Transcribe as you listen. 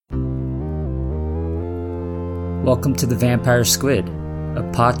Welcome to The Vampire Squid, a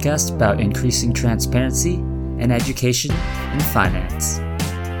podcast about increasing transparency and education in finance.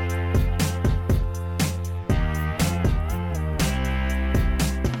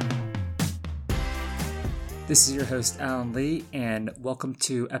 This is your host, Alan Lee, and welcome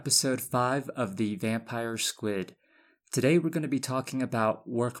to episode 5 of The Vampire Squid. Today we're going to be talking about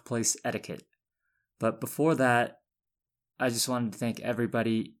workplace etiquette. But before that, I just wanted to thank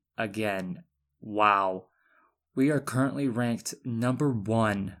everybody again. Wow. We are currently ranked number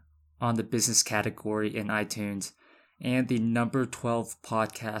 1 on the business category in iTunes and the number 12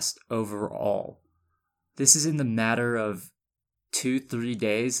 podcast overall. This is in the matter of 2-3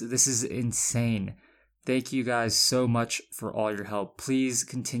 days. This is insane. Thank you guys so much for all your help. Please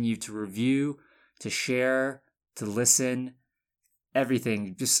continue to review, to share, to listen,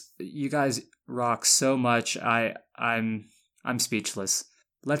 everything. Just you guys rock so much. I'm speechless.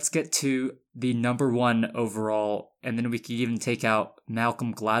 Let's get to the number 1 overall, and then we could even take out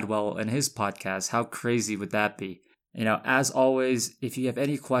Malcolm Gladwell and his podcast. How crazy would that be? You know, as always, if you have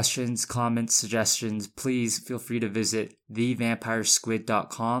any questions, comments, suggestions, please feel free to visit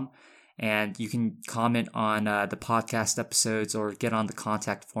thevampiresquid.com, and you can comment on the podcast episodes or get on the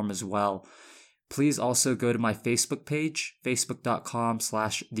contact form as well. Please also go to my Facebook page,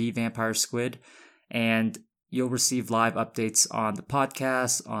 facebook.com/thevampiresquid, and you'll receive live updates on the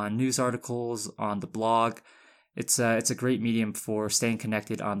podcast, on news articles, on the blog. It's a great medium for staying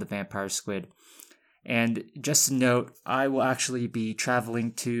connected on the Vampire Squid. And just to note, I'll be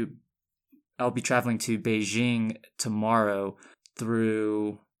traveling to Beijing tomorrow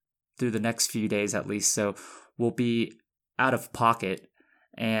through the next few days at least. So we'll be out of pocket.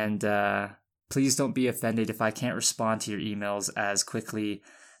 And please don't be offended if I can't respond to your emails as quickly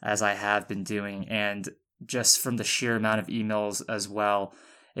as I have been doing. And just from the sheer amount of emails as well,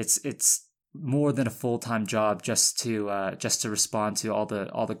 it's more than a full-time job just to respond to all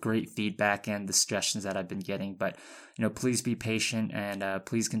the great feedback and the suggestions that I've been getting. But please be patient and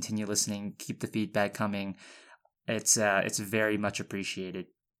please continue listening. Keep the feedback coming. It's very much appreciated.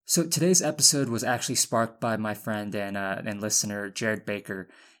 So today's episode was actually sparked by my friend and listener Jared Baker.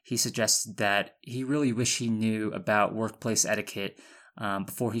 He suggested that he really wished he knew about workplace etiquette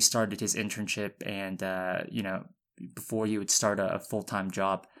before he started his internship and, before you would start a full-time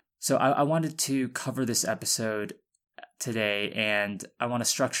job. So I wanted to cover this episode today, and I want to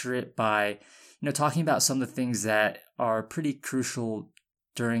structure it by, talking about some of the things that are pretty crucial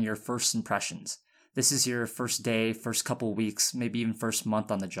during your first impressions. This is your first day, first couple weeks, maybe even first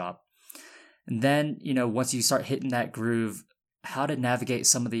month on the job. And then, once you start hitting that groove, how to navigate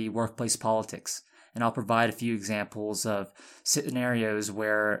some of the workplace politics. And I'll provide a few examples of scenarios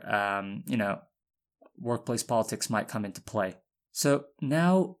where, workplace politics might come into play. So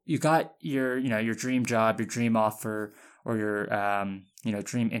now you got your dream job, your dream offer, or your,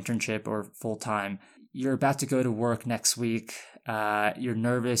 dream internship or full-time. You're about to go to work next week. You're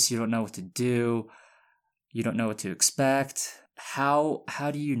nervous. You don't know what to do. You don't know what to expect. How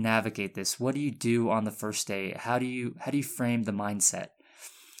do you navigate this? What do you do on the first day? How do you frame the mindset?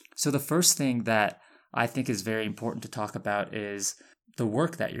 So the first thing that I think is very important to talk about is the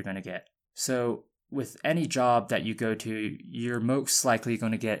work that you're going to get. So with any job that you go to, you're most likely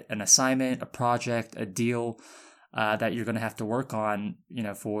going to get an assignment, a project, a deal that you're going to have to work on,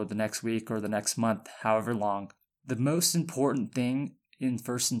 for the next week or the next month, however long. The most important thing in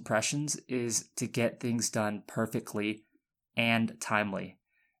first impressions is to get things done perfectly and timely.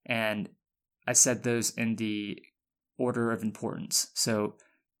 And I said those in the order of importance. So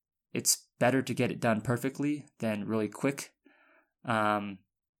it's better to get it done perfectly than really quick.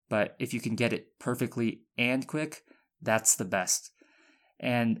 But if you can get it perfectly and quick, that's the best.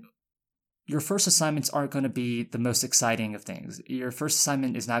 And your first assignments aren't going to be the most exciting of things. Your first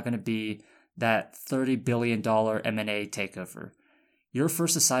assignment is not going to be that $30 billion M&A takeover. Your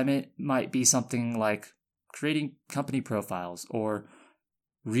first assignment might be something like creating company profiles or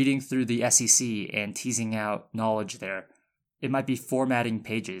reading through the SEC and teasing out knowledge there. It might be formatting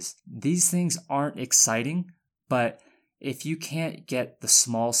pages. These things aren't exciting, but if you can't get the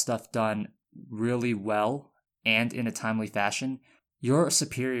small stuff done really well and in a timely fashion, your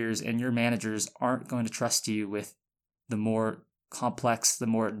superiors and your managers aren't going to trust you with the more complex, the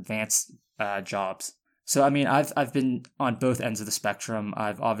more advanced jobs. So, I've been on both ends of the spectrum.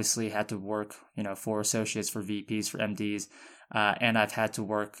 I've obviously had to work, for associates, for VPs, for MDs, and I've had to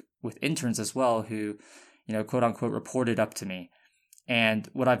work with interns as well who, quote unquote, reported up to me. And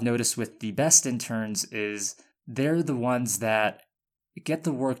what I've noticed with the best interns is they're the ones that get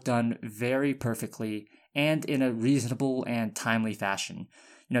the work done very perfectly and in a reasonable and timely fashion.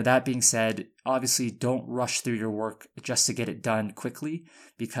 That being said, obviously don't rush through your work just to get it done quickly,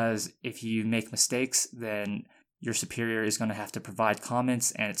 because if you make mistakes, then your superior is going to have to provide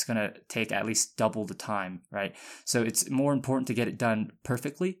comments and it's going to take at least double the time, right? So it's more important to get it done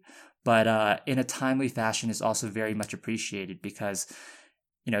perfectly, but in a timely fashion is also very much appreciated because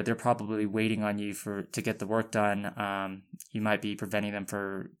they're probably waiting on you to get the work done. You might be preventing them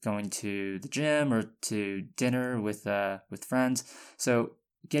from going to the gym or to dinner with friends. So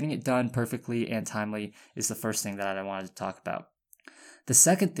getting it done perfectly and timely is the first thing that I wanted to talk about. The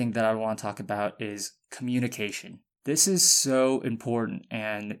second thing that I want to talk about is communication. This is so important,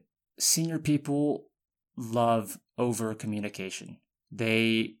 and senior people love over communication.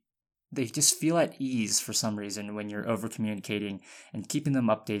 They just feel at ease for some reason when you're over communicating and keeping them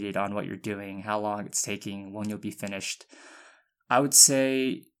updated on what you're doing, how long it's taking, when you'll be finished. I would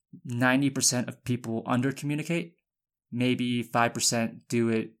say 90% of people under communicate, maybe 5% do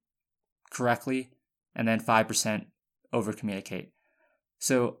it correctly, and then 5% over communicate.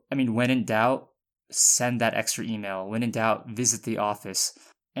 So, when in doubt, send that extra email. When in doubt, visit the office.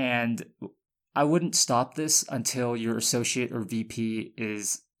 And I wouldn't stop this until your associate or VP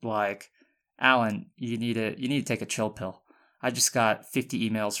is like, Alan, you need to take a chill pill. I just got 50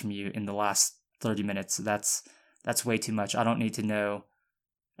 emails from you in the last 30 minutes. That's way too much. I don't need to know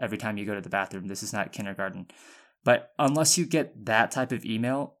every time you go to the bathroom. This is not kindergarten. But unless you get that type of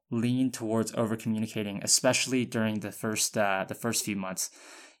email, lean towards over communicating, especially during the first few months.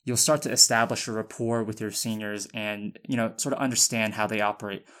 You'll start to establish a rapport with your seniors and sort of understand how they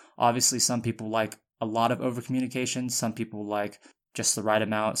operate. Obviously, some people like a lot of over communication. Some people like just the right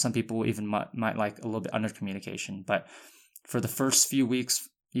amount. Some people even might like a little bit under communication. But for the first few weeks,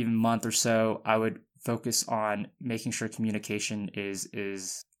 even month or so, I would focus on making sure communication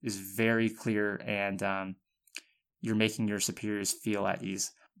is very clear and you're making your superiors feel at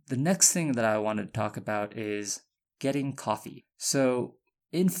ease. The next thing that I wanted to talk about is getting coffee. So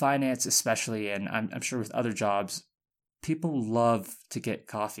in finance especially, and I'm sure with other jobs, people love to get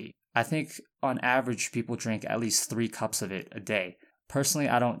coffee. I think on average, people drink at least 3 cups of it a day. Personally,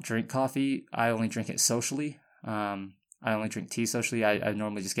 I don't drink coffee. I only drink it socially. I only drink tea socially. I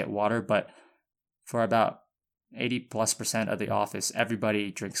normally just get water, but for about 80+% of the office,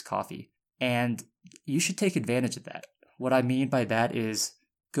 everybody drinks coffee. And you should take advantage of that. What I mean by that is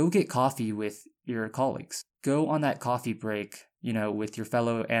go get coffee with your colleagues. Go on that coffee break, with your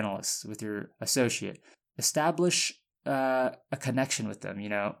fellow analysts, with your associate. Establish a connection with them,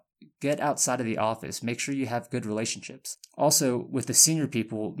 Get outside of the office. Make sure you have good relationships. Also, with the senior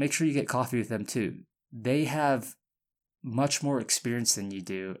people, make sure you get coffee with them too. They have much more experience than you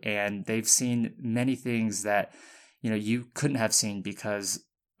do, and they've seen many things that, you couldn't have seen because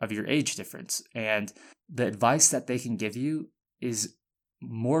of your age difference. And the advice that they can give you is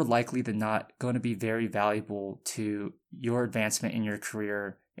more likely than not going to be very valuable to your advancement in your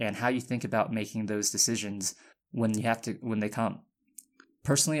career and how you think about making those decisions when they come.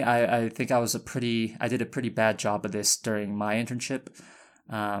 Personally, I think I did a pretty bad job of this during my internship.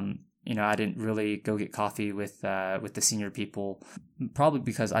 I didn't really go get coffee with the senior people, probably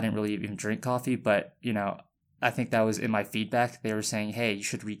because I didn't really even drink coffee, but I think that was in my feedback. They were saying, hey, you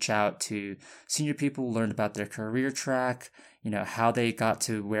should reach out to senior people, learn about their career track, how they got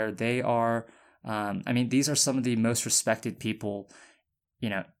to where they are. These are some of the most respected people,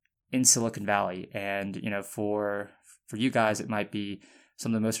 in Silicon Valley. And, for you guys, it might be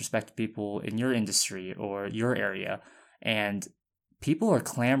some of the most respected people in your industry or your area. And people are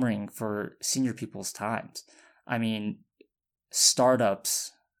clamoring for senior people's times.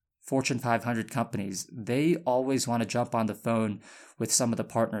 Startups, Fortune 500 companies, they always want to jump on the phone with some of the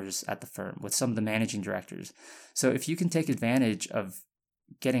partners at the firm, with some of the managing directors. So if you can take advantage of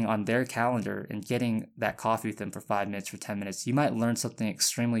getting on their calendar and getting that coffee with them for 5 minutes or 10 minutes, you might learn something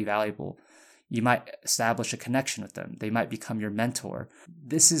extremely valuable. You might establish a connection with them. They might become your mentor.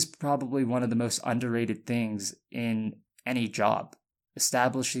 This is probably one of the most underrated things in any job,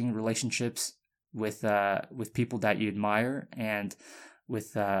 establishing relationships with people that you admire and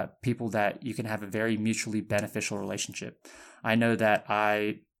with people that you can have a very mutually beneficial relationship. I know that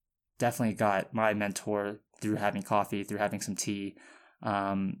I definitely got my mentor through having coffee, through having some tea.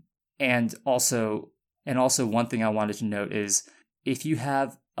 And also one thing I wanted to note is if you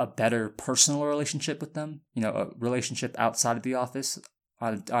have a better personal relationship with them, a relationship outside of the office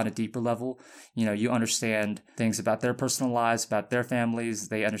on a deeper level, you understand things about their personal lives, about their families.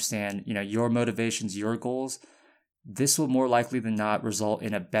 They understand, your motivations, your goals. This will more likely than not result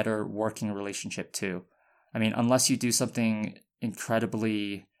in a better working relationship too. Unless you do something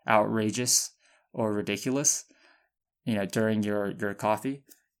incredibly outrageous or ridiculous, during your coffee,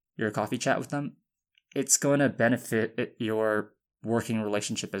 your coffee chat with them, it's going to benefit your working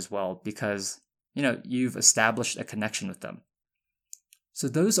relationship as well because, you've established a connection with them. So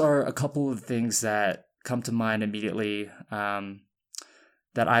those are a couple of things that come to mind immediately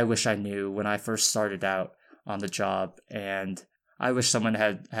that I wish I knew when I first started out on the job. And I wish someone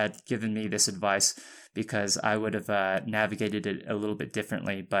had given me this advice because I would have navigated it a little bit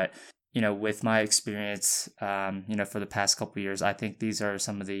differently. But, with my experience, for the past couple of years, I think these are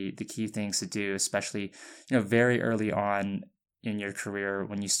some of the key things to do, especially, very early on in your career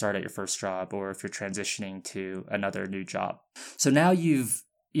when you start at your first job or if you're transitioning to another new job. So now you've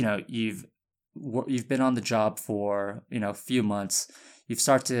been on the job for, a few months. You've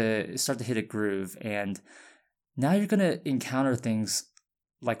start to hit a groove, and now you're going to encounter things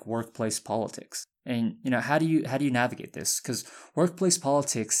like workplace politics. And, how do you navigate this? Because workplace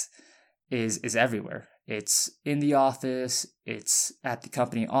politics is everywhere. It's in the office, it's at the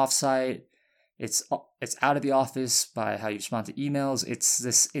company offsite, it's out of the office by how you respond to emails. It's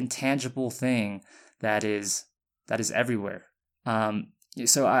this intangible thing that is everywhere.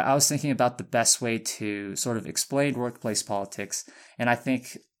 So I was thinking about the best way to sort of explain workplace politics, and I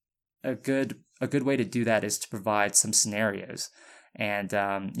think a good way to do that is to provide some scenarios. And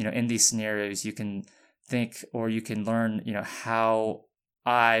in these scenarios, you can think or you can learn, how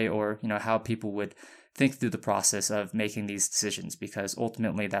how people would think through the process of making these decisions, because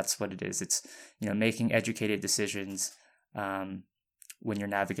ultimately that's what it is. It's, making educated decisions when you're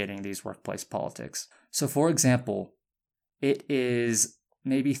navigating these workplace politics. So for example, it is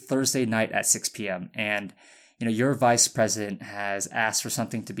maybe Thursday night at 6 p.m. and, your vice president has asked for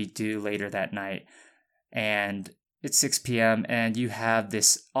something to be due later that night, and it's 6 p.m. and you have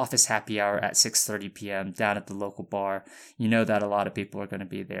this office happy hour at 6:30 p.m. down at the local bar. You know that a lot of people are going to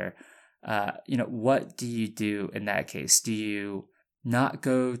be there. What do you do in that case? Do you not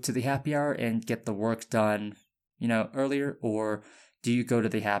go to the happy hour and get the work done, earlier? Or do you go to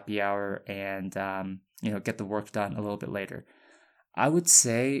the happy hour and, get the work done a little bit later? I would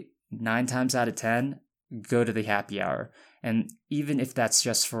say 9 times out of 10, go to the happy hour. And even if that's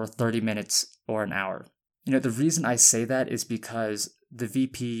just for 30 minutes or an hour. The reason I say that is because the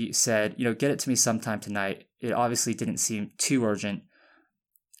VP said, get it to me sometime tonight. It obviously didn't seem too urgent.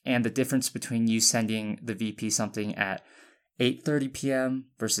 And the difference between you sending the VP something at 8:30 p.m.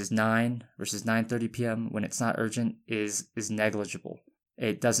 versus 9:30 p.m. when it's not urgent is negligible.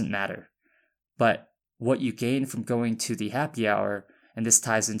 It doesn't matter. But what you gain from going to the happy hour, and this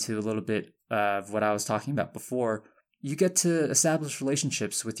ties into a little bit of what I was talking about before, you get to establish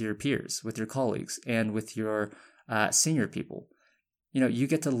relationships with your peers, with your colleagues, and with your senior people. You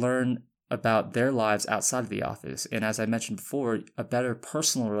get to learn about their lives outside of the office. And as I mentioned before, a better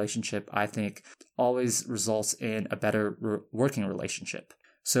personal relationship, I think, always results in a better working relationship.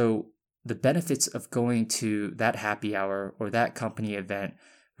 So the benefits of going to that happy hour or that company event,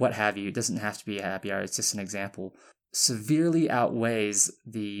 what have you, it doesn't have to be a happy hour, it's just an example, severely outweighs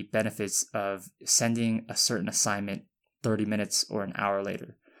the benefits of sending a certain assignment 30 minutes or an hour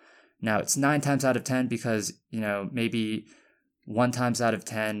later. Now, it's 9 times out of 10 because, maybe 1 times out of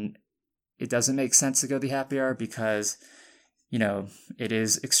 10, it doesn't make sense to go the happy hour because, it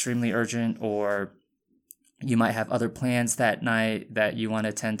is extremely urgent, or you might have other plans that night that you want to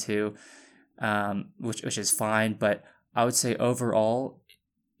attend to, which is fine. But I would say overall,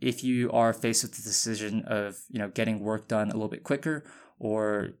 if you are faced with the decision of, getting work done a little bit quicker,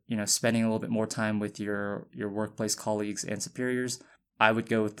 or, spending a little bit more time with your workplace colleagues and superiors, I would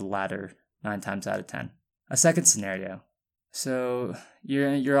go with the latter 9 times out of 10. A second scenario. So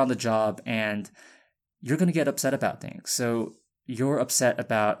you're on the job and you're going to get upset about things. So you're upset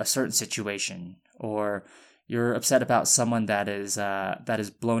about a certain situation, or you're upset about someone that has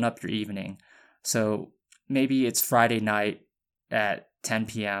blown up your evening. So maybe it's Friday night at 10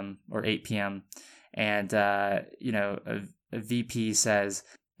 p.m. or 8 p.m. and a VP says,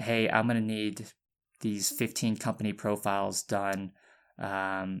 "Hey, I'm going to need these 15 company profiles done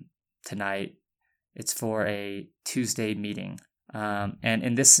tonight. It's for a Tuesday meeting." And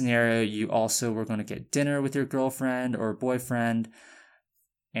in this scenario, you also were going to get dinner with your girlfriend or boyfriend.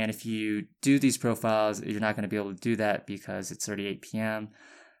 And if you do these profiles, you're not going to be able to do that because it's 38 p.m.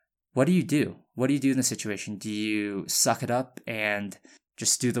 What do you do? What do you do in this situation? Do you suck it up and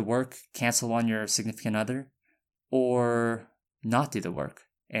just do the work, cancel on your significant other, or not do the work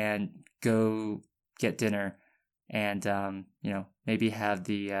and go get dinner and, maybe have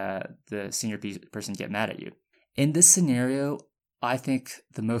the senior person get mad at you? In this scenario, I think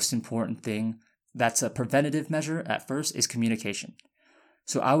the most important thing that's a preventative measure at first is communication.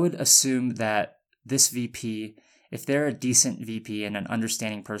 So I would assume that this VP if they're a decent VP and an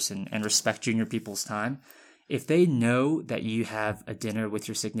understanding person and respect junior people's time, if they know that you have a dinner with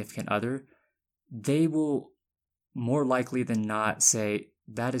your significant other, they will more likely than not say,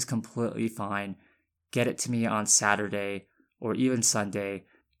 that is completely fine. Get it to me on Saturday or even Sunday.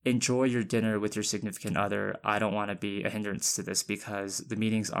 Enjoy your dinner with your significant other. I don't want to be a hindrance to this because the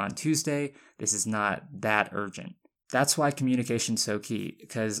meeting's on Tuesday. This is not that urgent. That's why communication's so key,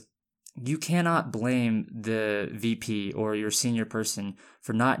 because you cannot blame the VP or your senior person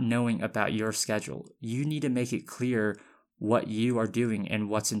for not knowing about your schedule. You need to make it clear what you are doing and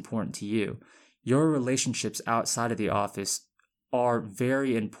what's important to you. Your relationships outside of the office are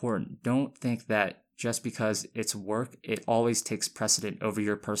very important. Don't think that just because it's work, it always takes precedent over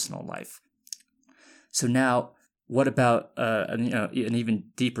your personal life. So now, what about an even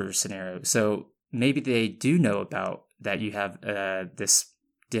deeper scenario? So maybe they do know about that you have this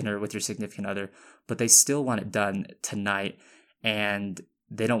dinner with your significant other, but they still want it done tonight, and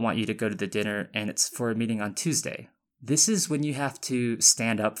they don't want you to go to the dinner, and it's for a meeting on Tuesday. This is when you have to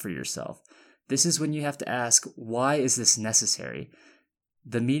stand up for yourself. This is when you have to ask, why is this necessary?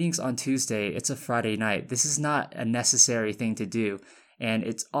 The meeting's on Tuesday, it's a Friday night. This is not a necessary thing to do, and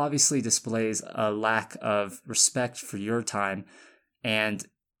it obviously displays a lack of respect for your time. And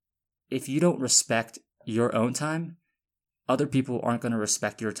if you don't respect your own time, other people aren't going to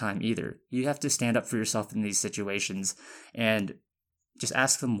respect your time either. You have to stand up for yourself in these situations and just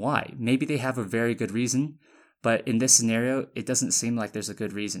ask them why. Maybe they have a very good reason, but in this scenario, it doesn't seem like there's a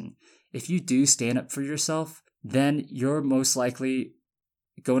good reason. If you do stand up for yourself, then you're most likely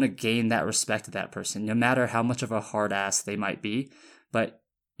going to gain that respect of that person, no matter how much of a hard ass they might be. But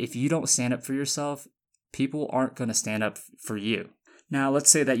if you don't stand up for yourself, people aren't going to stand up for you. Now,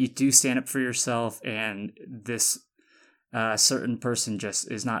 let's say that you do stand up for yourself and this certain person just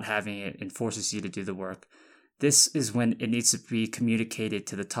is not having it and forces you to do the work. This is when it needs to be communicated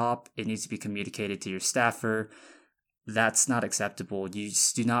to the top. It needs to be communicated to your staffer. That's not acceptable. You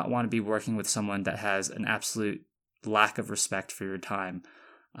just do not want to be working with someone that has an absolute lack of respect for your time.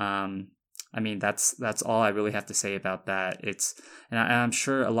 That's all I really have to say about that. I'm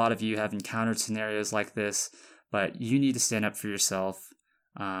sure a lot of you have encountered scenarios like this, but you need to stand up for yourself.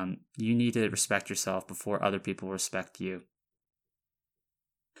 You need to respect yourself before other people respect you.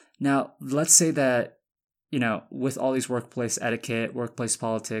 Now, let's say that, with all these workplace etiquette, workplace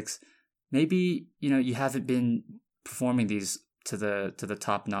politics, maybe, you haven't been performing these to the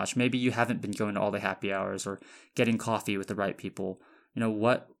top notch. Maybe you haven't been going to all the happy hours or getting coffee with the right people.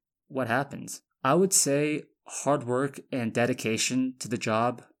 What happens? I would say hard work and dedication to the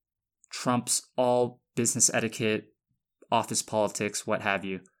job trumps all business etiquette, office politics, what have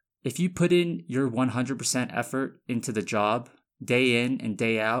you. If you put in your 100% effort into the job, day in and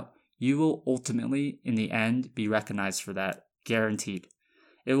day out, you will ultimately, in the end, be recognized for that. Guaranteed.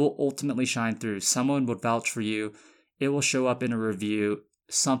 It will ultimately shine through. Someone would vouch for you. It will show up in a review.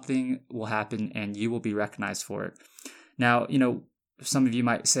 Something will happen and you will be recognized for it. Now, some of you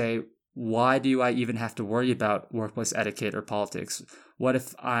might say, why do I even have to worry about workplace etiquette or politics? What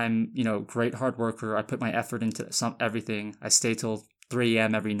if I'm, great hard worker, I put my effort into everything, I stay till 3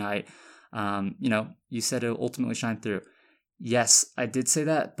 a.m. every night. You said it'll ultimately shine through. Yes, I did say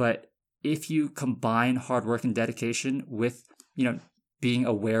that, but if you combine hard work and dedication with, being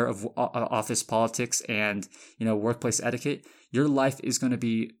aware of office politics and, workplace etiquette, your life is going to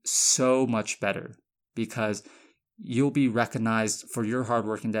be so much better because you'll be recognized for your hard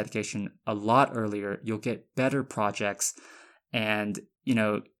work and dedication a lot earlier. You'll get better projects and,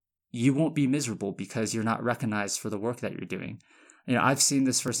 you won't be miserable because you're not recognized for the work that you're doing. I've seen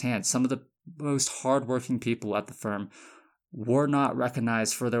this firsthand. Some of the most hardworking people at the firm were not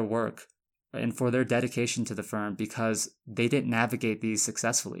recognized for their work and for their dedication to the firm because they didn't navigate these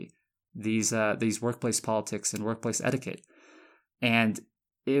successfully, these workplace politics and workplace etiquette. And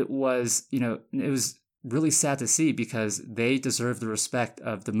it was really sad to see because they deserve the respect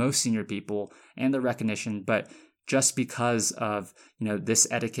of the most senior people and the recognition, but just because of, this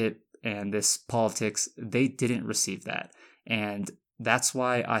etiquette and this politics, they didn't receive that. And that's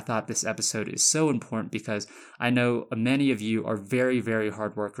why I thought this episode is so important because I know many of you are very, very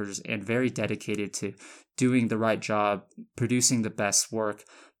hard workers and very dedicated to doing the right job, producing the best work.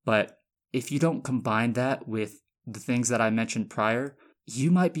 But if you don't combine that with the things that I mentioned prior,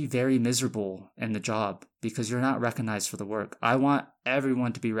 you might be very miserable in the job because you're not recognized for the work. I want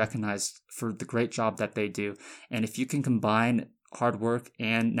everyone to be recognized for the great job that they do. And if you can combine hard work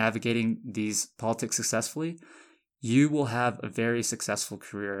and navigating these politics successfully, you will have a very successful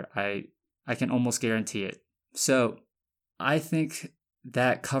career. I can almost guarantee it. So I think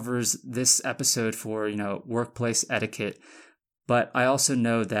that covers this episode for, workplace etiquette. But I also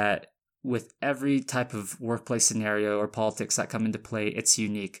know that with every type of workplace scenario or politics that come into play, it's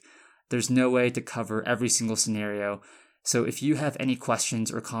unique. There's no way to cover every single scenario. So if you have any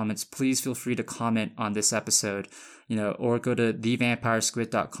questions or comments, please feel free to comment on this episode, or go to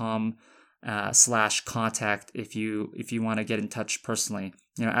thevampiresquid.com /contact if you want to get in touch personally.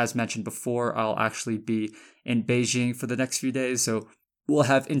 As mentioned before, I'll actually be in Beijing for the next few days, so we'll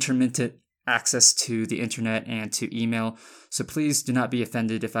have intermittent access to the internet and to email. So please do not be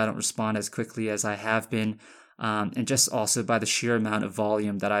offended if I don't respond as quickly as I have been. And just also by the sheer amount of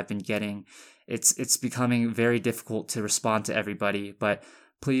volume that I've been getting, it's becoming very difficult to respond to everybody. But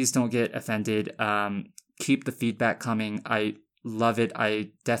please don't get offended. Keep the feedback coming. I love it.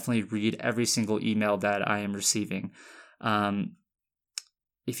 I definitely read every single email that I am receiving.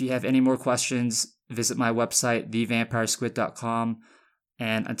 If you have any more questions, visit my website, thevampiresquid.com.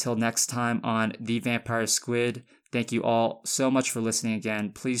 And until next time on The Vampire Squid, thank you all so much for listening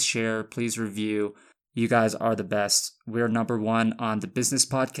again. Please share, please review. You guys are the best. We're number 1 on the business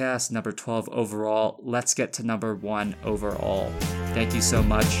podcast, number 12 overall. Let's get to number 1 overall. Thank you so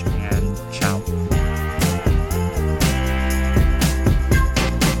much, and ciao.